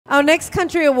Our next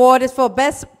country award is for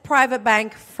Best Private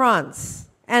Bank France.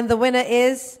 And the winner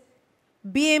is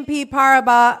BNP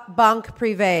Paribas Banque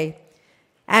Privée.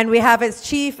 And we have its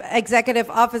Chief Executive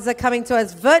Officer coming to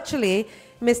us virtually,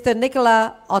 Mr.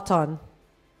 Nicola Otton.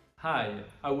 Hi,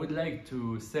 I would like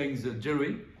to thank the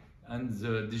jury and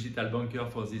the digital banker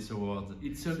for this award.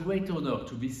 It's a great honor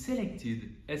to be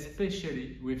selected,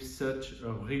 especially with such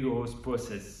a rigorous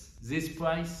process. This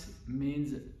prize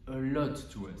means a lot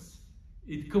to us.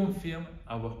 It confirms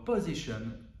our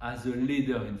position as a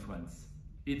leader in France.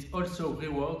 It also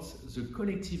rewards the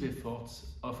collective efforts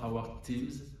of our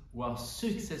teams who are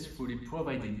successfully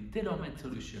providing tailor-made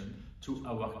solutions to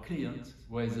our clients,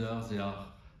 whether they are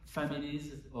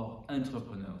families or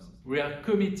entrepreneurs. We are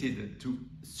committed to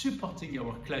supporting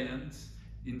our clients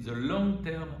in the long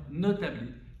term,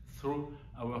 notably through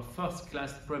our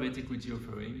first-class private equity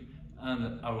offering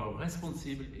and our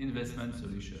responsible investment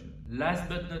solution. Last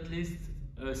but not least,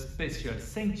 a special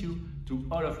thank you to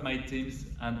all of my teams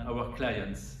and our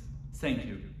clients. Thank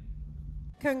you.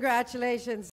 Congratulations.